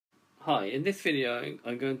Hi, in this video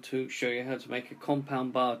I'm going to show you how to make a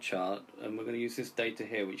compound bar chart, and we're going to use this data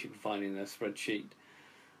here which you can find in a spreadsheet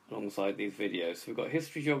alongside these videos. So we've got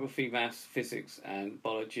history, geography, maths, physics and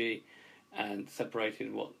biology, and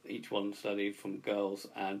separated what each one studied from girls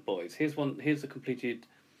and boys. Here's a completed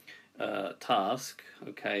task,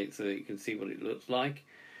 okay, so that you can see what it looks like,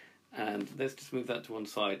 and let's just move that to one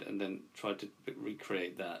side and then try to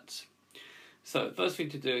recreate that. So the first thing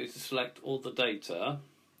to do is to select all the data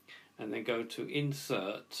and then go to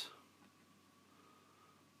Insert,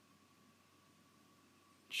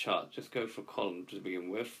 Chart. Just go for column to begin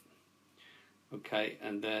with. Okay,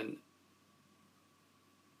 and then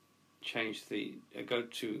change the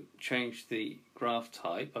change the graph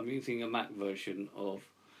type. I'm using a Mac version of.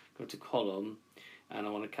 Go to column, and I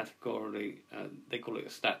want to categorically. They call it a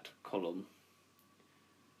stacked column,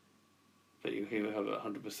 but you here have a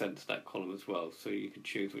 100% stacked column as well. So you can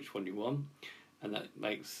choose which one you want, and that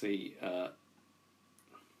makes the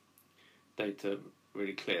data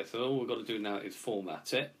really clear. So all we've got to do now is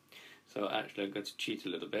format it. So actually I'm going to cheat a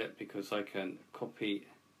little bit because I can copy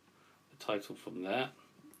the title from there,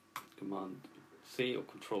 Command C or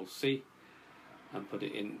Control C, and put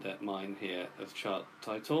it in mine here as chart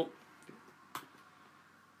title.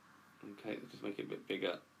 Okay, let's just make it a bit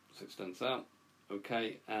bigger so it stands out.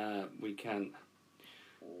 Okay, we can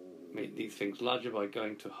make these things larger by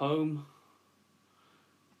going to Home.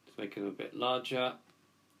 Just make them a bit larger.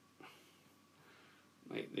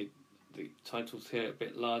 Make the titles here a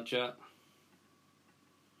bit larger.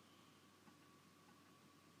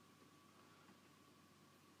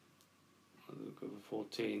 We'll go for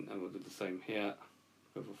 14, and we'll do the same here.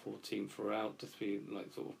 Go for 14 throughout, just be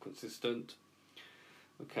like sort of consistent.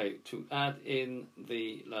 Okay, to add in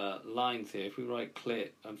the lines here, if we right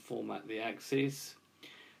click and format the axes,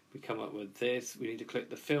 we come up with this. We need to click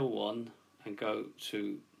the fill one and go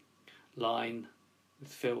to line.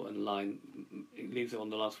 It's fill and line. It leaves it on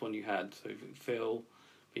the last one you had. So if you fill,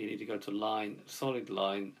 but you need to go to line, solid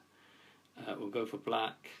line. We'll go for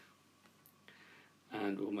black,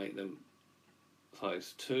 and we'll make them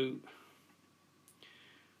size 2.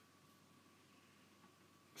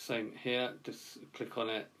 Same here. Just click on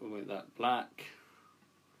it. We'll make that black,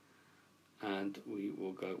 and we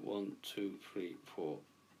will go 1, 2, 3, 4.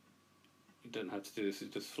 You don't have to do this.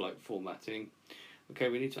 It's just like formatting. Okay,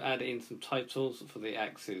 we need to add in some titles for the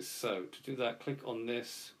axes. So to do that, click on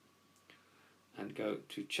this and go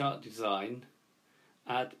to Chart Design,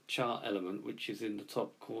 add chart element, which is in the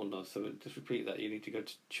top corner. So just repeat that. You need to go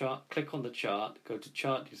to chart, click on the chart, go to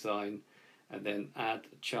Chart Design, and then add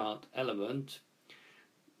chart element,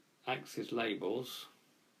 axis labels,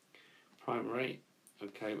 primary.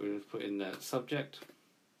 Okay, we'll just put in the subject.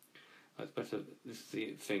 That's better. This is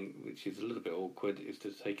the thing which is a little bit awkward, is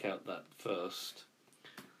to take out that first.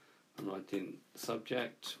 And write in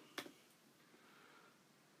subject.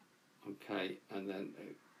 Okay, and then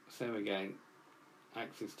same again,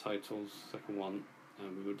 axis titles, second one,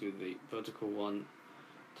 and we will do the vertical one.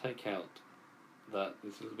 Take out that.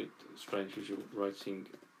 It's a little bit strange because you're writing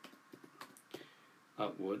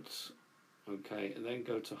upwards. Okay, and then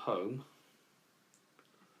go to Home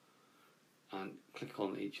and click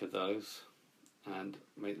on each of those and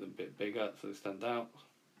make them a bit bigger so they stand out.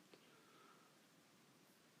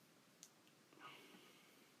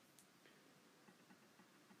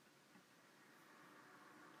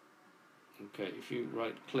 Okay, if you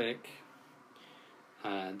right click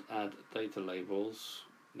and add data labels,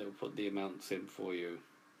 it will put the amounts in for you.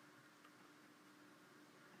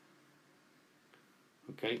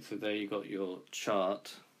 Okay, so there you got your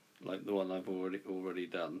chart, like the one I've already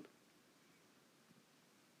done.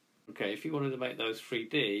 Okay, if you wanted to make those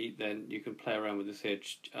 3D, then you can play around with this here,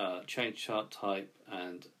 change chart type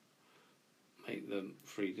and make them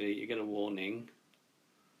 3D. You get a warning,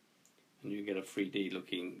 and you get a 3D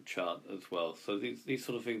looking chart as well. So these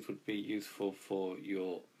sort of things would be useful for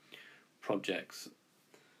your projects,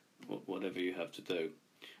 whatever you have to do.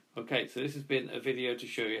 Okay, so this has been a video to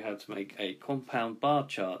show you how to make a compound bar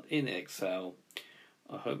chart in Excel.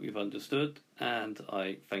 I hope you've understood, and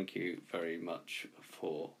I thank you very much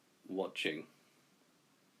for watching.